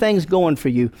got two things going for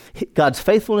you. God's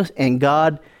faithfulness and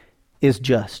God is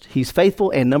just. He's faithful,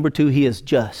 and number two, he is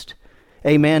just.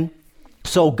 Amen.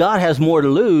 So God has more to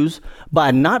lose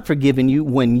by not forgiving you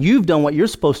when you've done what you're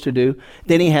supposed to do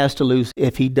than he has to lose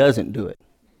if he doesn't do it.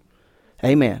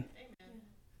 Amen.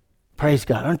 Praise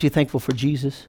God. Aren't you thankful for Jesus?